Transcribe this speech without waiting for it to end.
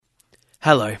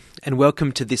Hello, and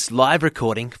welcome to this live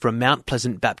recording from Mount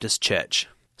Pleasant Baptist Church.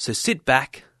 So sit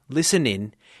back, listen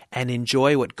in, and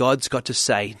enjoy what God's got to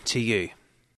say to you.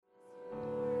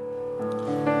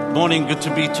 Morning, good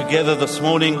to be together this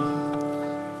morning.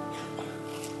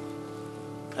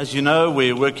 As you know,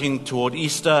 we're working toward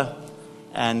Easter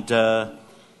and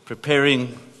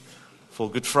preparing for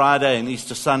Good Friday and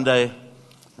Easter Sunday.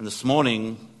 And this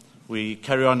morning, we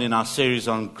carry on in our series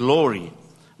on glory.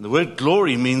 The word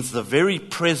glory means the very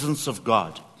presence of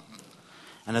God.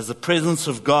 And as the presence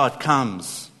of God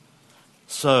comes,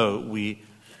 so we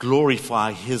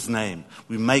glorify His name.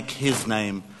 We make His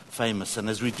name famous. And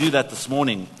as we do that this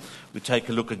morning, we take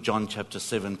a look at John chapter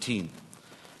 17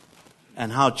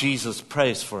 and how Jesus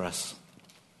prays for us.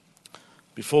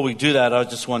 Before we do that, I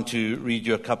just want to read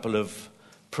you a couple of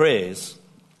prayers.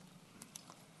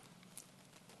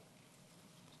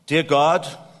 Dear God,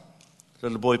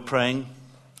 little boy praying,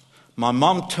 my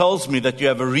mom tells me that you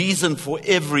have a reason for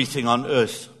everything on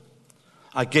earth.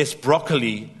 I guess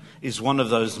broccoli is one of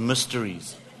those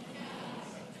mysteries.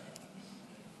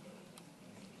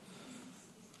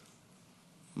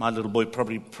 My little boy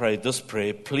probably prayed this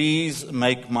prayer. Please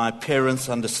make my parents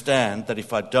understand that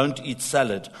if I don't eat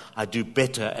salad, I do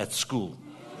better at school.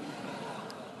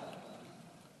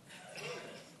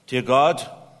 Dear God,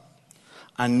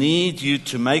 I need you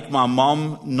to make my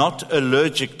mom not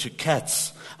allergic to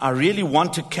cats. I really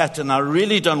want a cat and I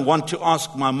really don't want to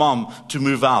ask my mom to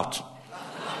move out.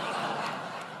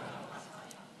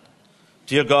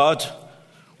 Dear God,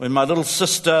 when my little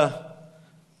sister,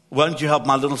 won't you help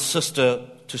my little sister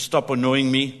to stop annoying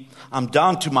me? I'm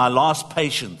down to my last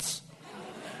patience.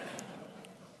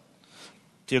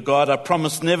 Dear God, I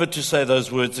promise never to say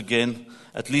those words again,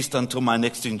 at least until my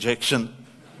next injection.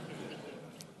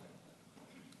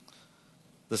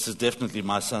 This is definitely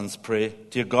my son's prayer.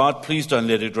 Dear God, please don't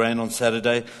let it rain on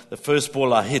Saturday. The first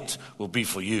ball I hit will be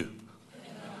for you.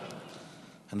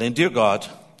 And then, dear God,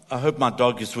 I hope my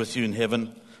dog is with you in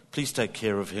heaven. Please take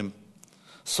care of him.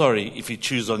 Sorry if he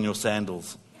chews on your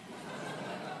sandals.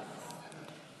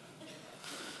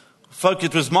 Folk,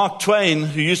 it was Mark Twain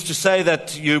who used to say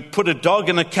that you put a dog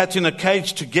and a cat in a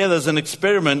cage together as an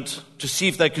experiment to see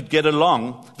if they could get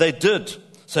along. They did.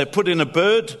 So put in a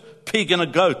bird, pig, and a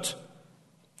goat.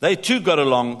 They too got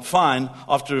along fine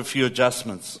after a few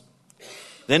adjustments.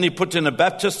 Then he put in a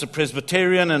Baptist, a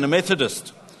Presbyterian, and a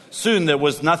Methodist. Soon there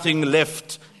was nothing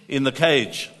left in the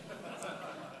cage.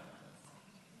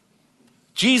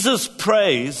 Jesus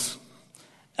prays,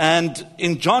 and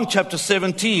in John chapter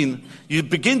 17, you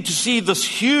begin to see this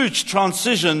huge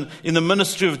transition in the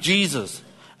ministry of Jesus.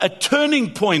 A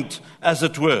turning point, as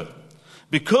it were.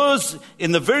 Because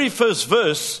in the very first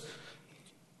verse,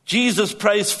 Jesus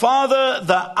prays, Father,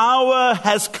 the hour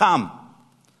has come.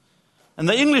 And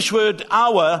the English word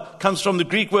hour comes from the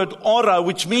Greek word ora,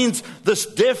 which means this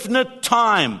definite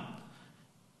time.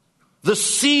 The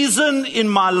season in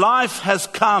my life has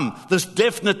come, this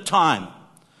definite time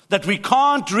that we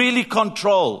can't really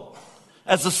control.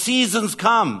 As the seasons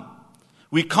come,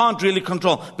 we can't really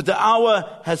control. But the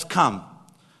hour has come.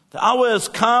 The hour has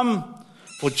come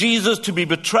for Jesus to be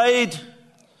betrayed,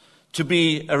 to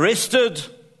be arrested,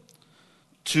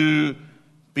 to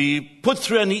be put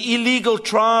through an illegal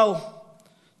trial,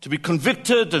 to be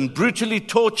convicted and brutally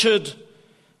tortured,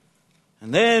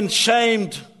 and then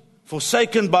shamed,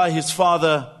 forsaken by his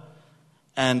Father,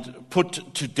 and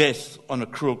put to death on a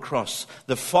cruel cross.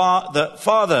 The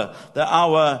Father, the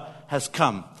hour has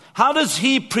come. How does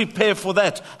he prepare for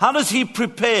that? How does he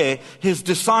prepare his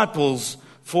disciples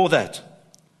for that?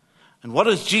 And what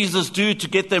does Jesus do to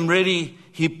get them ready?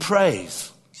 He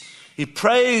prays. He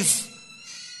prays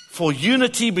for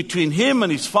unity between him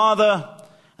and his Father,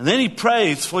 and then he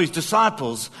prays for his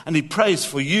disciples, and he prays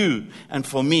for you and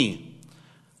for me.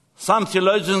 Some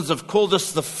theologians have called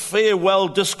this the farewell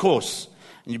discourse,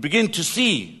 and you begin to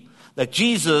see that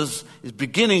Jesus is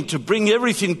beginning to bring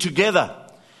everything together.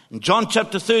 In John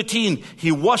chapter 13,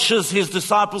 he washes his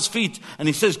disciples' feet, and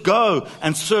he says, go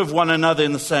and serve one another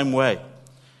in the same way.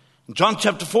 In John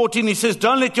chapter 14, he says,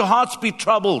 don't let your hearts be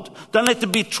troubled. Don't let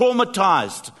them be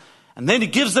traumatized. And then he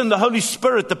gives them the Holy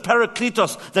Spirit, the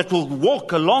Parakletos, that will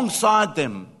walk alongside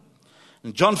them.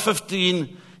 In John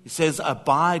 15, he says,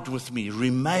 abide with me,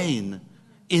 remain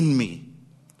in me.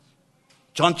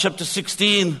 John chapter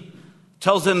 16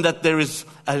 tells them that there is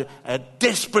a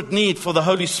desperate need for the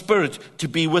Holy Spirit to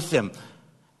be with them.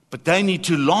 But they need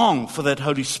to long for that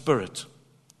Holy Spirit,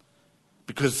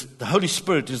 because the Holy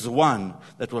Spirit is the one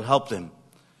that will help them.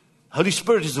 The Holy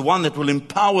Spirit is the one that will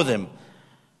empower them,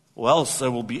 or else they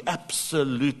will be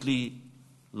absolutely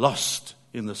lost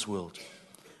in this world.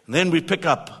 And then we pick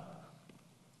up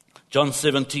John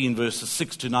 17, verses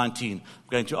 6 to 19. I'm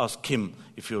going to ask Kim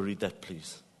if you'll read that,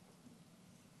 please.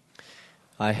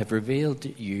 I have revealed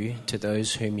you to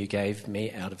those whom you gave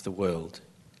me out of the world.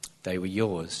 They were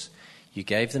yours. You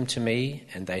gave them to me,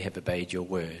 and they have obeyed your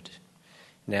word.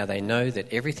 Now they know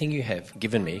that everything you have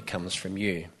given me comes from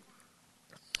you.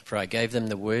 For I gave them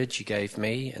the words you gave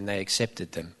me, and they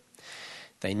accepted them.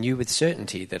 They knew with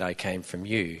certainty that I came from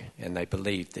you, and they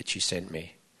believed that you sent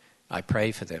me. I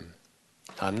pray for them.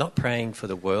 I'm not praying for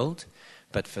the world,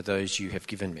 but for those you have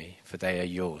given me, for they are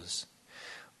yours.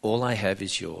 All I have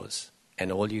is yours,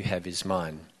 and all you have is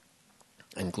mine,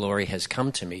 and glory has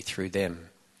come to me through them.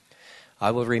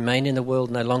 I will remain in the world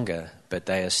no longer, but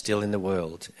they are still in the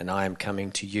world, and I am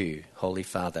coming to you, Holy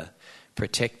Father.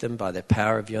 Protect them by the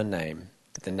power of your name,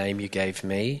 the name you gave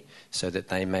me, so that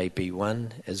they may be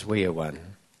one as we are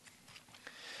one.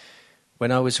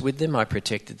 When I was with them, I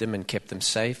protected them and kept them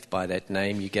safe by that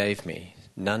name you gave me.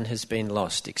 None has been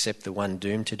lost except the one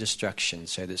doomed to destruction,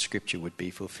 so that Scripture would be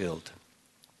fulfilled.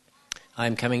 I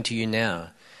am coming to you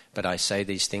now, but I say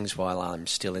these things while I am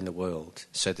still in the world,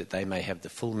 so that they may have the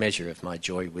full measure of my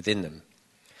joy within them.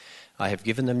 I have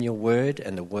given them your word,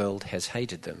 and the world has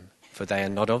hated them, for they are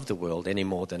not of the world any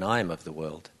more than I am of the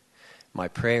world. My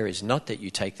prayer is not that you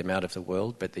take them out of the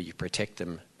world, but that you protect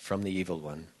them from the evil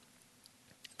one.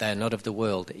 They are not of the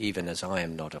world, even as I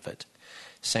am not of it.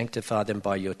 Sanctify them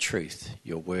by your truth.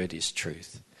 Your word is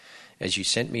truth. As you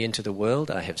sent me into the world,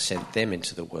 I have sent them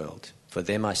into the world. For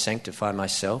them I sanctify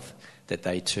myself, that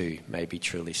they too may be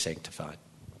truly sanctified.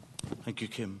 Thank you,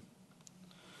 Kim.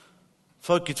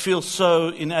 Folk, it feels so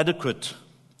inadequate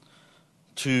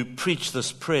to preach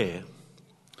this prayer.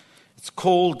 It's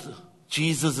called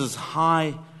Jesus'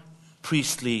 high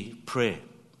priestly prayer.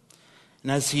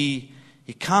 And as he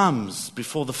comes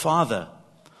before the Father,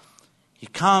 he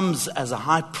comes as a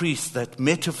high priest, that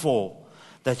metaphor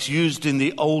that's used in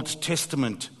the Old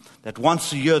Testament, that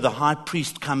once a year the high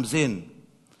priest comes in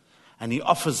and he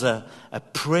offers a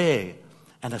prayer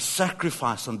and a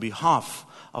sacrifice on behalf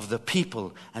of the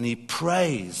people, and he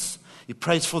prays. He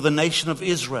prays for the nation of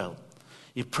Israel.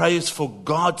 He prays for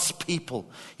God's people.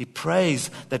 He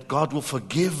prays that God will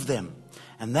forgive them.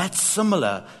 And that's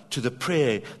similar to the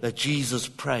prayer that Jesus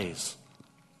prays.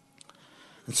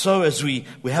 And so as we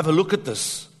have a look at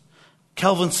this,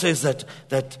 Calvin says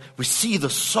that we see the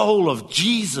soul of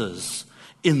Jesus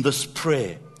in this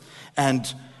prayer.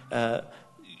 And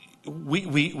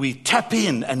we tap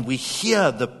in and we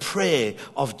hear the prayer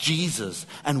of Jesus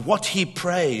and what he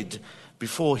prayed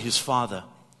before his Father.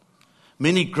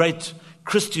 Many great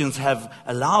Christians have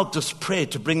allowed this prayer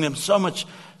to bring them so much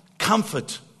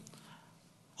comfort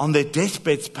on their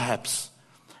deathbeds, perhaps,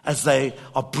 as they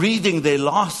are breathing their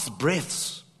last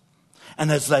breaths, and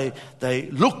as they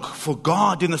look for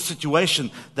God in a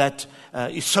situation that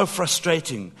is so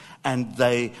frustrating, and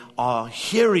they are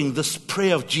hearing this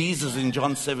prayer of Jesus in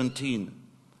John 17,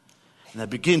 and they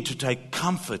begin to take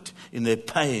comfort in their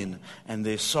pain and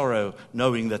their sorrow,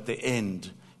 knowing that the end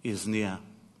is near.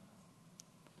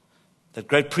 That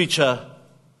great preacher,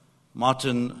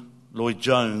 Martin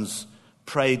Lloyd-Jones,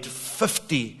 prayed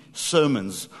 50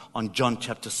 sermons on John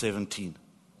chapter 17.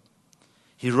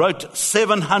 He wrote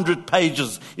 700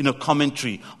 pages in a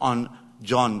commentary on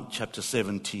John chapter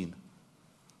 17.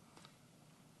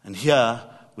 And here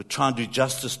we're trying to do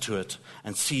justice to it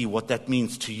and see what that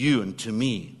means to you and to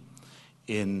me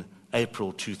in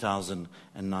April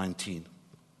 2019.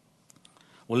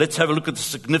 Well, let's have a look at the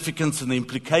significance and the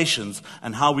implications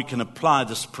and how we can apply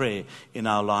this prayer in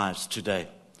our lives today.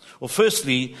 Well,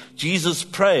 firstly, Jesus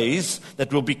prays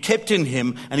that we'll be kept in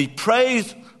him, and he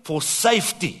prays for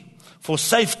safety,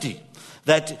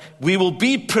 that we will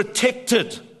be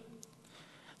protected,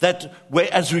 that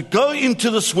as we go into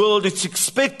this world, it's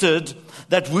expected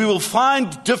that we will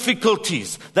find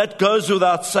difficulties. That goes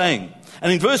without saying.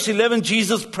 And in verse 11,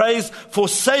 Jesus prays for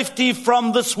safety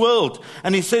from this world.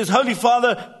 And he says, Holy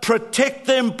Father, protect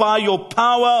them by your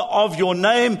power of your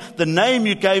name, the name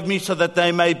you gave me, so that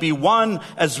they may be one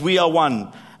as we are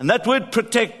one. And that word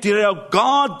protect,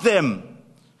 guard them.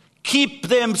 Keep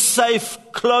them safe,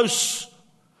 close.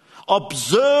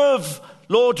 Observe,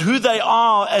 Lord, who they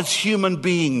are as human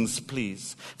beings,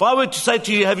 please. If I were to say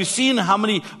to you, have you seen how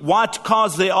many white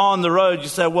cars there are on the road? You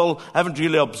say, well, I haven't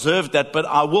really observed that, but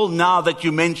I will now that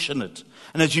you mention it.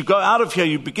 And as you go out of here,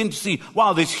 you begin to see,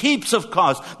 wow, there's heaps of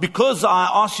cars because I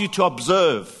ask you to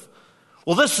observe.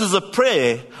 Well, this is a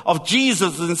prayer of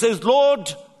Jesus, and it says,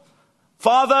 Lord,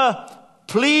 Father,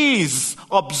 please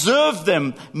observe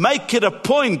them. Make it a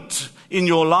point in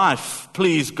your life,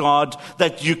 please, God,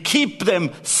 that you keep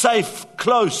them safe,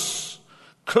 close,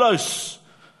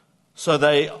 so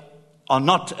they are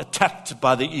not attacked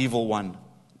by the evil one.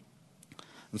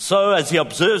 And so as he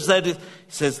observes that, he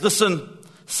says, listen,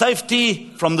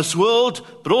 safety from this world,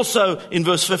 but also in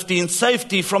verse 15,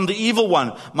 safety from the evil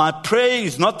one. My prayer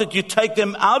is not that you take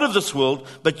them out of this world,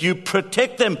 but you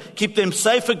protect them, keep them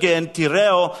safe again,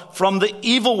 tireo, from the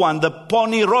evil one, the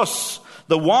poniros,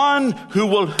 the one who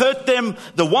will hurt them,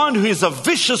 the one who is a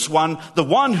vicious one, the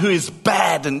one who is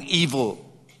bad and evil.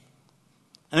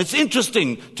 And it's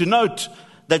interesting to note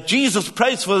that Jesus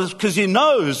prays for this because he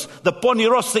knows the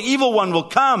poniros, the evil one, will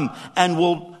come and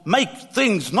will make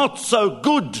things not so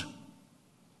good.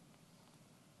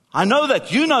 I know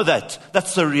that, you know that.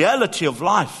 That's the reality of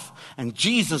life. And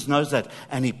Jesus knows that.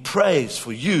 And he prays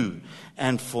for you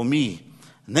and for me.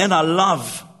 And then I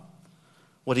love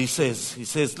what he says. He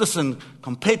says, listen,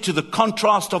 compared to the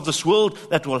contrast of this world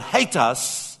that will hate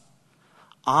us,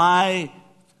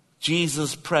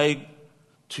 Jesus, pray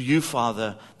to you,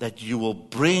 Father, that you will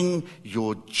bring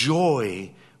your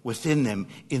joy within them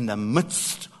in the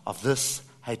midst of this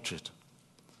hatred.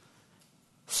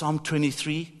 Psalm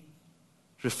 23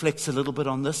 reflects a little bit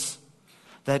on this.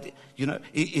 That,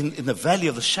 in the valley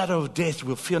of the shadow of death,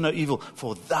 we'll fear no evil,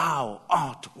 for thou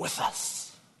art with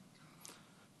us.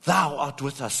 Thou art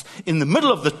with us. In the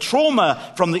middle of the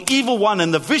trauma from the evil one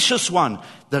and the vicious one,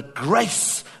 the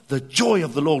grace, the joy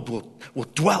of the Lord will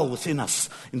dwell within us.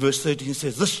 In verse 13 it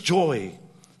says, this joy,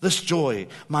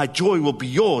 my joy will be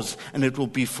yours, and it will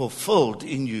be fulfilled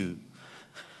in you.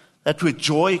 That word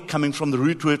joy, coming from the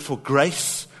root word for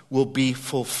grace, will be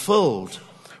fulfilled,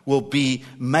 will be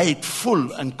made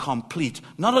full and complete.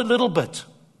 Not a little bit,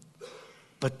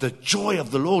 but the joy of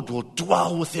the Lord will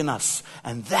dwell within us,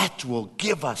 and that will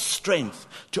give us strength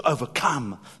to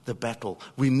overcome the battle.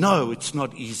 We know it's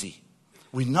not easy.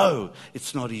 We know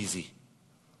it's not easy.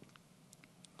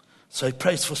 So he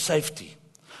prays for safety.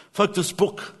 Folks, this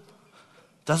book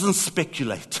doesn't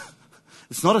speculate.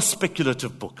 It's not a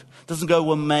speculative book. It doesn't go,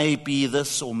 well, maybe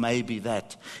this or maybe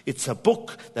that. It's a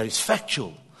book that is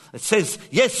factual. It says,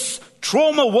 yes,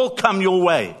 trauma will come your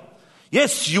way.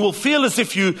 Yes, you will feel as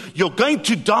if you're going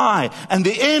to die, and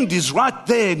the end is right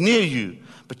there near you.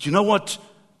 But you know what?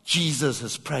 Jesus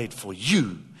has prayed for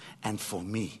you and for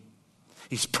me.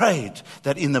 He's prayed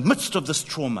that in the midst of this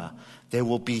trauma, there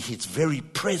will be his very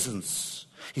presence,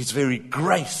 his very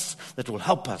grace that will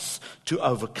help us to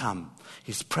overcome.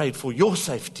 He's prayed for your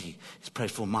safety. He's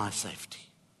prayed for my safety.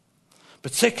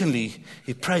 But secondly,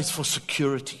 he prays for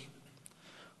security.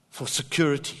 For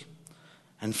security.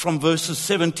 And from verses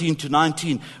 17 to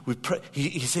 19,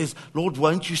 he says, Lord,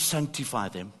 won't you sanctify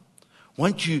them?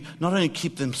 Won't you not only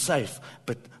keep them safe,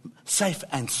 but safe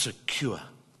and secure?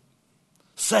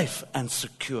 Safe and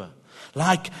secure.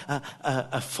 Like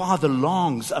a father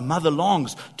longs, a mother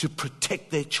longs to protect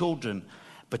their children,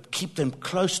 but keep them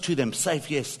close to them, safe,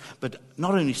 yes, but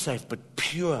not only safe, but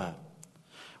pure.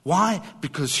 Why?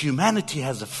 Because humanity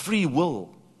has a free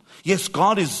will. Yes,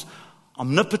 God is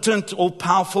omnipotent,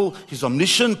 all-powerful, he's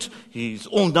omniscient, he's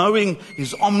all-knowing,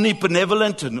 he's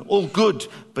omnibenevolent and all good.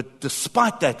 But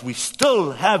despite that, we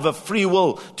still have a free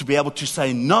will to be able to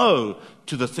say no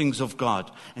to the things of God.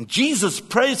 And Jesus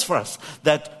prays for us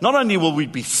that not only will we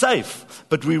be safe,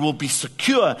 but we will be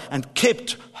secure and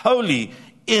kept holy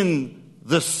in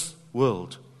this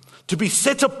world. To be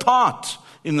set apart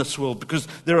in this world, because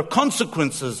there are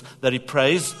consequences that he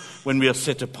prays when we are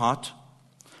set apart.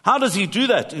 How does he do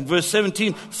that? In verse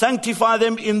 17, sanctify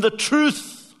them in the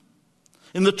truth.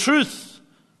 In the truth.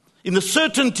 In the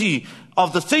certainty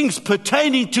of the things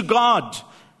pertaining to God.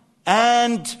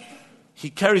 And he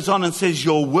carries on and says,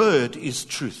 your word is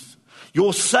truth.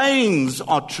 Your sayings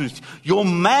are truth. Your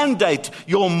mandate,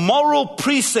 your moral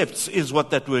precepts is what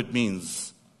that word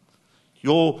means.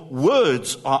 Your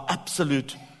words are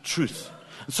absolute truth.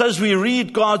 So as we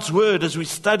read God's word, as we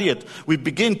study it, we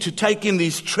begin to take in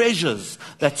these treasures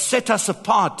that set us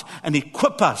apart and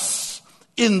equip us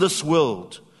in this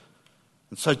world.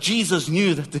 And so Jesus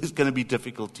knew that there's going to be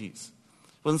difficulties.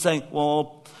 He wasn't saying,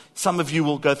 well, some of you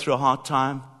will go through a hard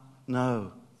time.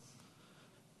 No.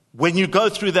 When you go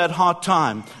through that hard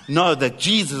time, know that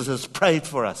Jesus has prayed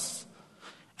for us.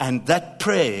 And that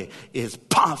prayer is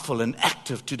powerful and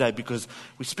active today, because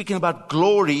we're speaking about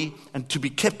glory, and to be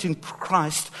kept in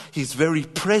Christ, his very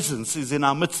presence is in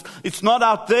our midst. It's not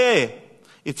out there.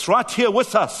 It's right here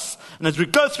with us. And as we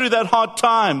go through that hard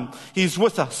time, he's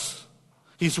with us.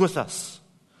 He's with us.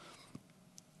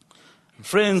 And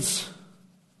friends,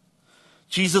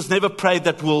 Jesus never prayed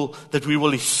that we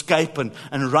will escape and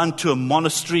run to a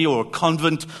monastery or a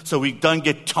convent so we don't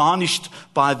get tarnished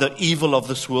by the evil of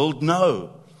this world.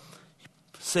 No.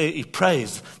 He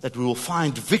prays that we will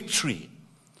find victory.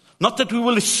 Not that we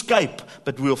will escape,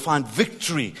 but we will find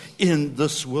victory in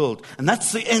this world. And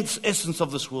that's the essence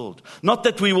of this world. Not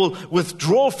that we will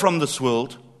withdraw from this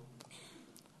world.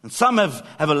 And some have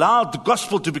allowed the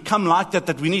gospel to become like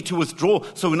that we need to withdraw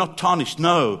so we're not tarnished.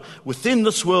 No, within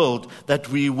this world that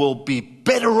we will be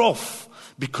better off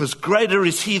because greater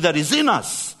is he that is in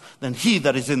us than he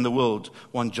that is in the world.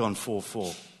 1 John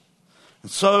 4:4. And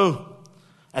so,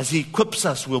 as he equips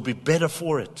us, we'll be better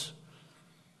for it.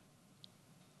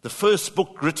 The first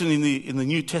book written in the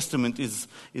New Testament is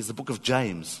the book of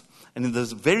James. And in the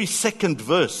very second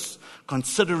verse,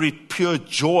 consider it pure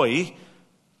joy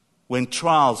when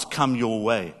trials come your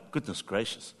way. Goodness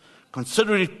gracious.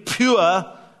 Consider it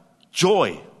pure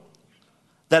joy.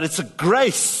 That it's a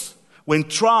grace when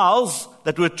trials,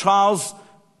 that word trials,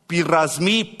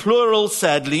 pirazmi, plural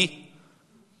sadly,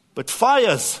 but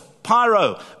fires,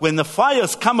 pyro, when the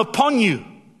fires come upon you,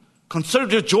 consider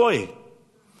it a joy.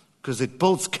 Because it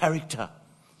builds character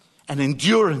and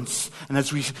endurance. And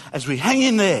as we hang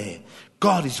in there,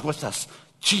 God is with us.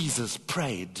 Jesus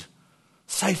prayed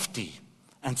safety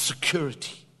and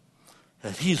security,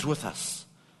 that he's with us.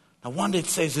 No wonder it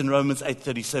says in Romans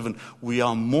 8:37, we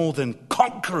are more than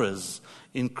conquerors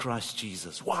in Christ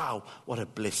Jesus. Wow, what a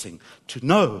blessing to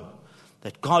know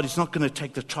that God is not going to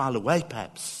take the trial away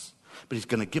perhaps, but he's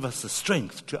going to give us the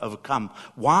strength to overcome.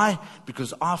 Why?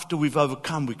 Because after we've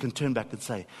overcome, we can turn back and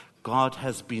say, God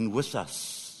has been with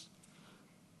us.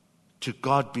 To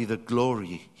God be the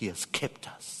glory. He has kept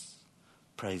us.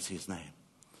 Praise his name.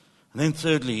 And then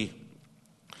thirdly,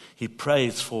 he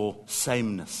prays for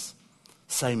sameness.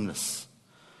 Sameness.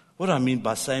 What do I mean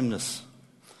by sameness?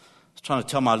 I was trying to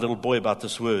tell my little boy about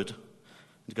this word.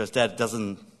 He goes, Dad, it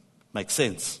doesn't make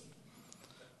sense.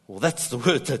 Well, that's the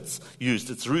word that's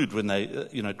used. It's rude when they,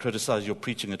 criticize your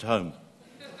preaching at home.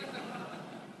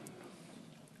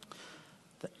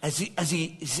 As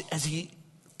he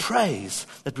prays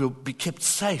that we'll be kept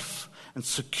safe and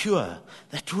secure,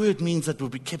 that word means that we'll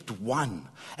be kept one.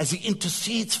 As he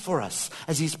intercedes for us,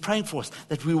 as he's praying for us,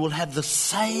 that we will have the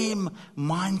same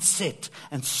mindset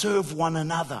and serve one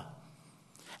another.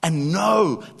 And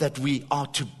know that we are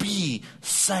to be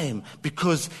same,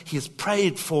 because he has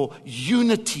prayed for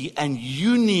unity and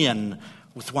union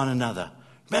with one another.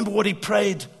 Remember what he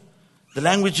prayed? The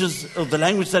language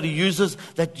that he uses,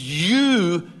 that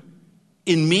you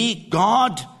in me,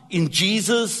 God in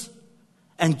Jesus,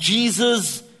 and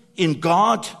Jesus in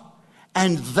God,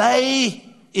 and they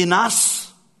in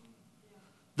us.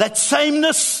 That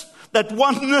sameness, that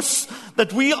oneness,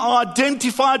 that we are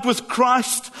identified with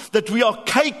Christ, that we are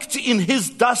caked in his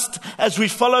dust as we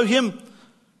follow him.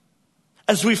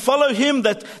 As we follow him,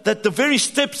 that the very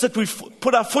steps that we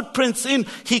put our footprints in,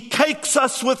 he cakes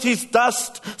us with his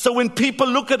dust. So when people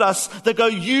look at us, they go,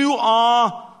 you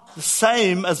are the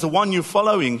same as the one you're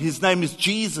following. His name is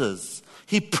Jesus.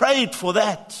 He prayed for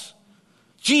that.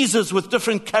 Jesus with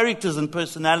different characters and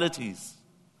personalities.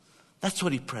 That's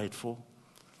what he prayed for.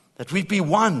 That we be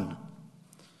one.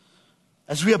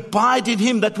 As we abide in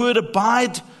him, that word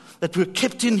abide, that we're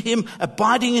kept in him,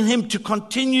 abiding in him to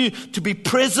continue to be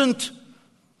present.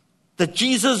 That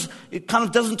Jesus, it kind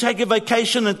of doesn't take a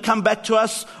vacation and come back to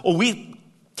us, or we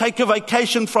take a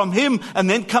vacation from him and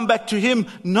then come back to him.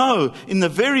 No, in the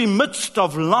very midst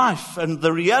of life and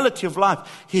the reality of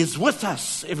life, he is with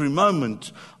us every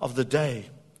moment of the day.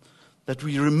 That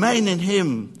we remain in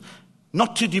him,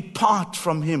 not to depart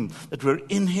from him, that we're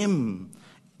in him.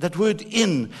 That word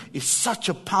in is such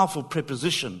a powerful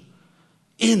preposition.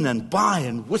 In and by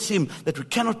and with him, that we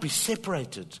cannot be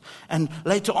separated. And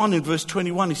later on in verse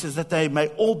 21, he says that they may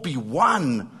all be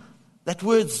one. That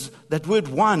word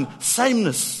one,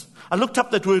 sameness. I looked up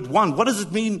that word one. What does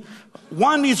it mean?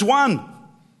 One is one.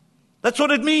 That's what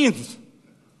it means.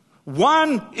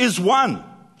 One is one.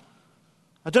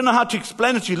 I don't know how to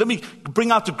explain it to you. Let me bring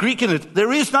out the Greek in it.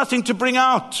 There is nothing to bring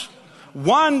out.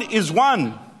 One is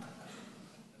one.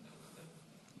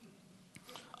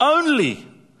 Only.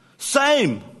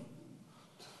 Same.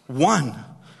 One.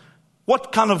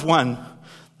 What kind of one?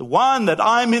 The one that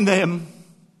I'm in them,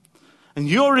 and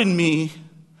you're in me,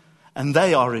 and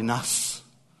they are in us.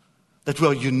 That we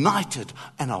are united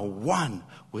and are one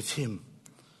with him.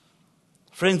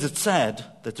 Friends, it's sad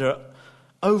that there are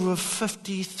over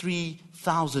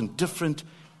 53,000 different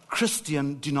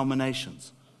Christian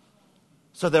denominations.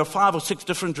 So there are 5 or 6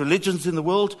 different religions in the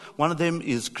world. One of them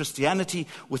is Christianity.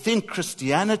 Within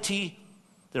Christianity,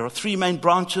 there are 3 main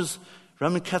branches: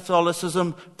 Roman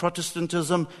Catholicism,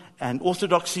 Protestantism, and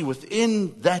Orthodoxy.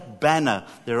 Within that banner,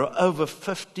 there are over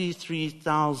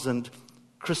 53,000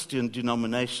 Christian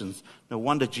denominations. No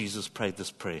wonder Jesus prayed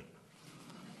this prayer.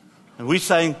 And we're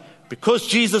saying, because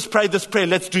Jesus prayed this prayer,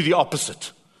 let's do the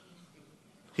opposite.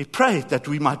 He prayed that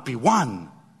we might be one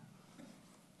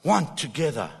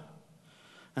together.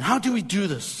 And how do we do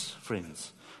this,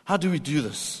 friends? How do we do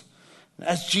this?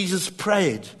 As Jesus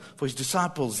prayed for his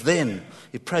disciples then,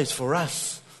 he prays for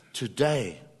us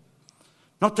today.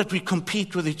 Not that we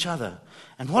compete with each other.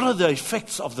 And what are the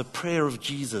effects of the prayer of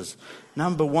Jesus?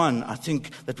 Number one, I think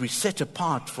that we set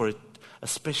apart for a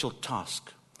special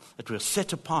task. That we are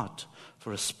set apart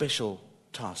for a special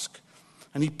task.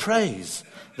 And he prays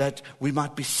that we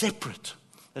might be separate,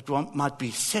 that we might be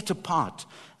set apart.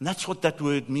 And that's what that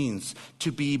word means,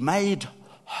 to be made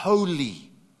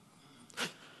holy.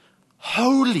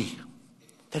 Holy.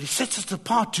 That he sets us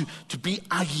apart to be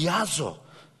agiazo,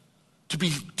 to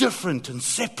be different and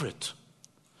separate.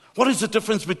 What is the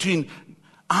difference between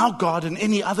our God and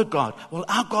any other God? Well,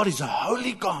 our God is a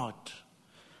holy God.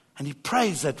 And he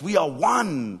prays that we are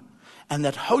one, and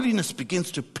that holiness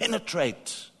begins to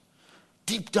penetrate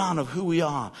deep down of who we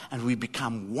are, and we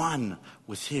become one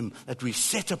with him. That we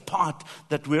set apart,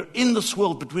 that we're in this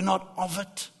world, but we're not of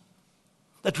it.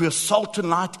 That we are salt and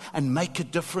light and make a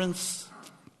difference.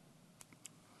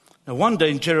 Now one day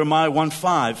in Jeremiah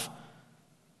 1:5,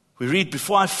 we read,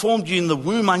 before I formed you in the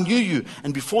womb, I knew you.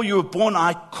 And before you were born,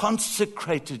 I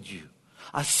consecrated you.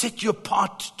 I set you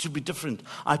apart to be different.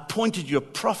 I appointed you a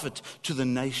prophet to the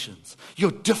nations. You're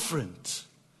different.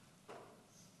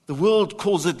 The world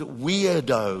calls it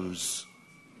weirdos.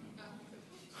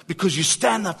 Because you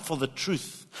stand up for the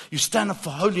truth. You stand up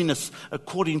for holiness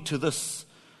according to this.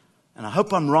 And I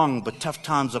hope I'm wrong, but tough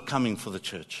times are coming for the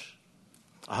church.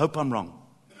 I hope I'm wrong.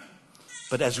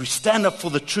 But as we stand up for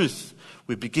the truth,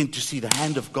 we begin to see the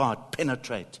hand of God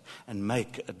penetrate and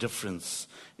make a difference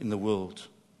in the world.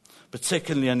 But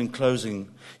secondly, and in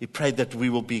closing, he prayed that we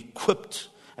will be equipped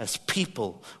as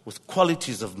people with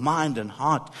qualities of mind and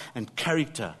heart and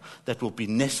character that will be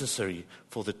necessary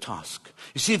for the task.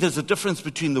 You see, there's a difference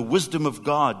between the wisdom of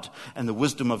God and the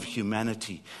wisdom of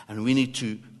humanity. And we need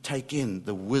to take in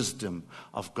the wisdom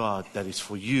of God that is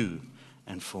for you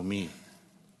and for me.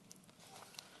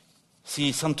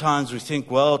 See, sometimes we think,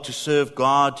 well, to serve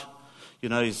God,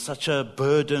 is such a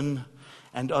burden.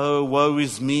 And oh, woe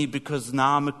is me because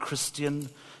now I'm a Christian.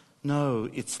 No,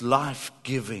 it's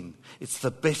life-giving. It's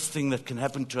the best thing that can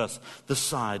happen to us this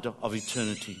side of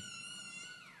eternity.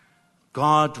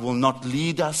 God will not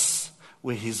lead us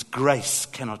where his grace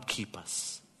cannot keep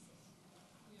us.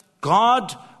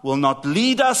 God will not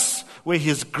lead us where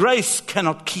his grace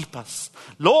cannot keep us.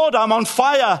 Lord, I'm on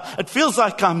fire. It feels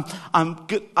like I'm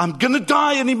going to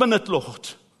die any minute, Lord.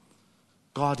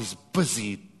 God is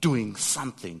busy doing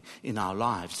something in our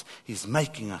lives. He's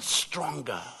making us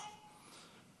stronger.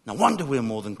 No wonder we're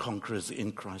more than conquerors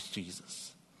in Christ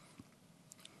Jesus.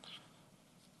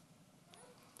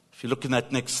 If you look in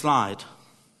that next slide,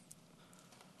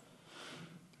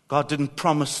 God didn't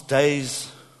promise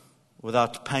days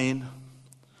without pain,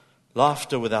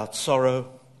 laughter without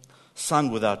sorrow,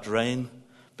 sun without rain,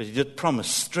 but he did promise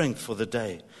strength for the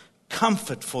day,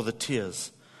 comfort for the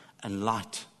tears, and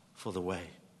light for the way.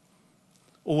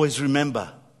 Always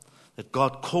remember that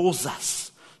God calls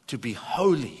us to be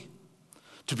holy,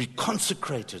 to be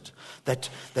consecrated, that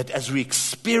as we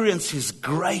experience his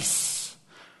grace,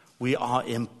 we are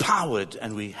empowered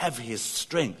and we have his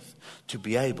strength to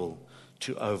be able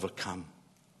to overcome.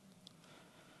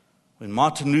 When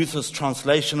Martin Luther's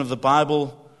translation of the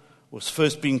Bible was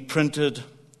first being printed,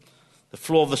 the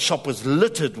floor of the shop was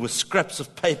littered with scraps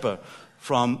of paper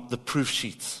from the proof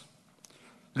sheets.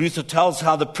 Luther tells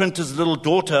how the printer's little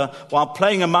daughter, while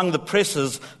playing among the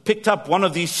presses, picked up one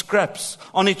of these scraps.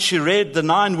 On it she read the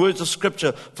 9 words of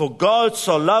Scripture, "For God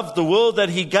so loved the world that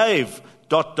he gave, ...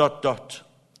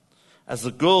 As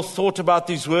the girl thought about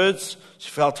these words, she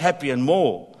felt happy, and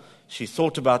more she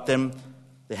thought about them,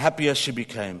 the happier she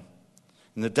became.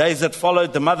 In the days that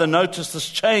followed, the mother noticed this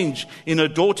change in her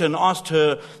daughter and asked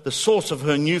her the source of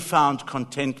her newfound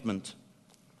contentment.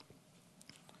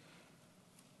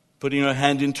 Putting her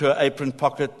hand into her apron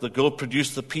pocket, the girl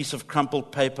produced the piece of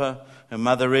crumpled paper. Her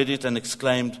mother read it and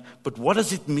exclaimed, "But what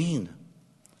does it mean?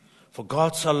 For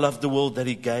God so loved the world that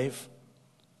he gave."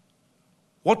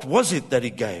 What was it that he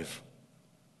gave?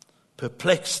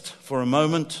 Perplexed for a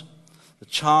moment, the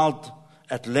child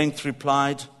at length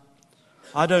replied,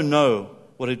 "I don't know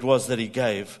what it was that he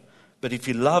gave, but if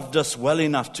he loved us well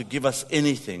enough to give us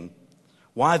anything,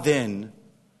 why then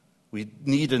we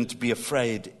needn't be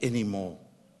afraid anymore."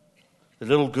 The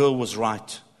little girl was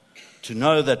right. To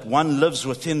know that one lives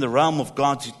within the realm of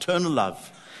God's eternal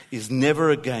love is never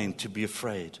again to be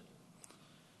afraid.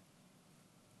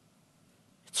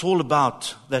 It's all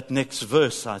about that next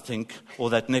verse, I think,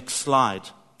 or that next slide.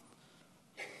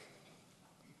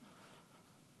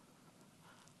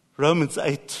 Romans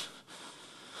 8,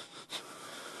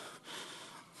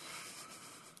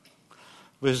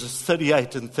 verses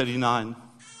 38 and 39,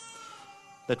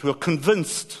 that we're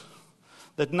convinced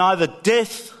that neither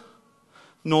death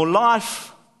nor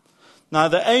life,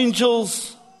 neither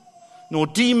angels nor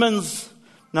demons,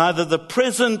 neither the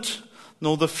present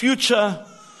nor the future,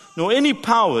 nor any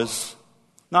powers,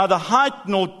 neither height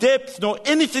nor depth nor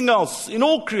anything else in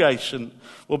all creation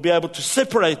will be able to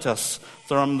separate us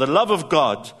from the love of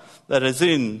God that is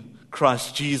in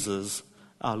Christ Jesus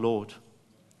our Lord.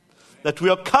 That we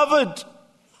are covered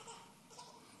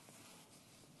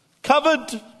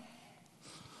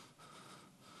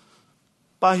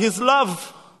by His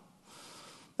love.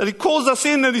 That He calls us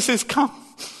in and He says, come,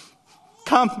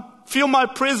 feel my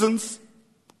presence,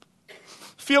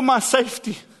 feel my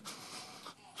safety,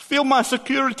 feel my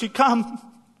security, come.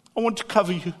 I want to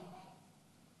cover you.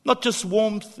 Not just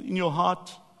warmth in your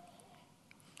heart,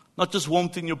 not just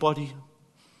warmth in your body,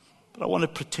 but I want to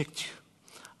protect you.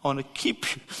 I want to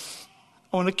keep you.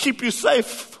 I want to keep you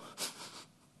safe.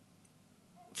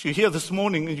 If you're here this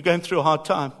morning and you're going through a hard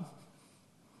time,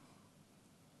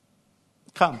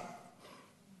 come.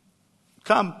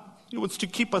 He wants to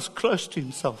keep us close to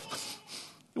Himself.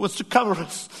 He wants to cover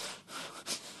us.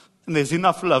 And there's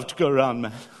enough love to go around,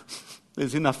 man.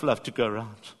 There's enough love to go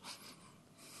around.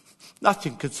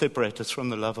 Nothing can separate us from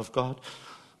the love of God.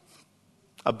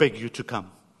 I beg you to come.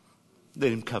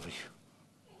 Let Him cover you.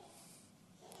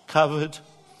 Covered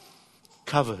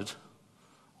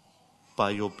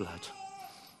by your blood.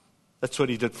 That's what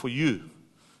He did for you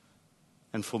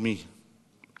and for me.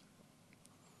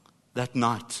 That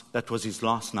night, that was His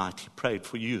last night. He prayed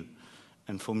for you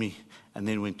and for me, and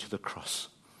then went to the cross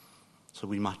so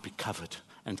we might be covered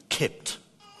and kept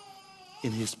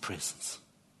in His presence.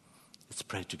 Let's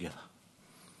pray together.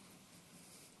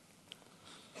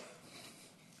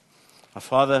 Our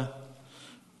Father,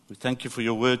 we thank You for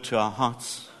Your word to our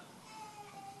hearts.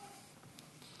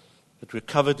 That we're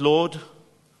covered, Lord,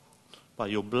 by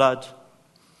Your blood,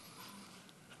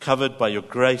 covered by Your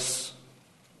grace,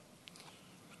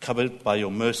 covered by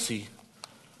Your mercy,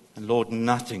 and Lord,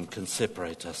 nothing can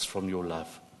separate us from Your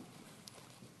love.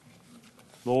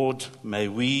 Lord, may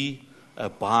we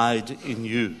abide in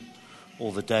You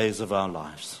all the days of our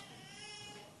lives,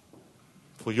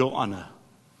 for Your honor,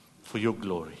 for Your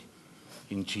glory,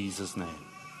 in Jesus' name,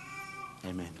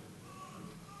 amen.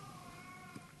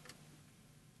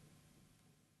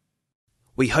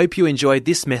 We hope you enjoyed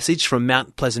this message from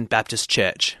Mount Pleasant Baptist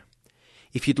Church.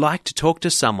 If you'd like to talk to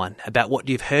someone about what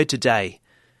you've heard today,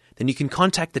 then you can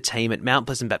contact the team at Mount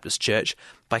Pleasant Baptist Church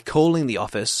by calling the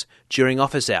office during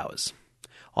office hours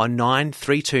on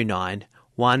 9329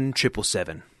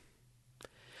 1777.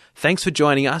 Thanks for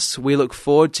joining us. We look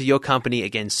forward to your company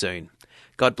again soon.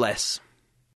 God bless.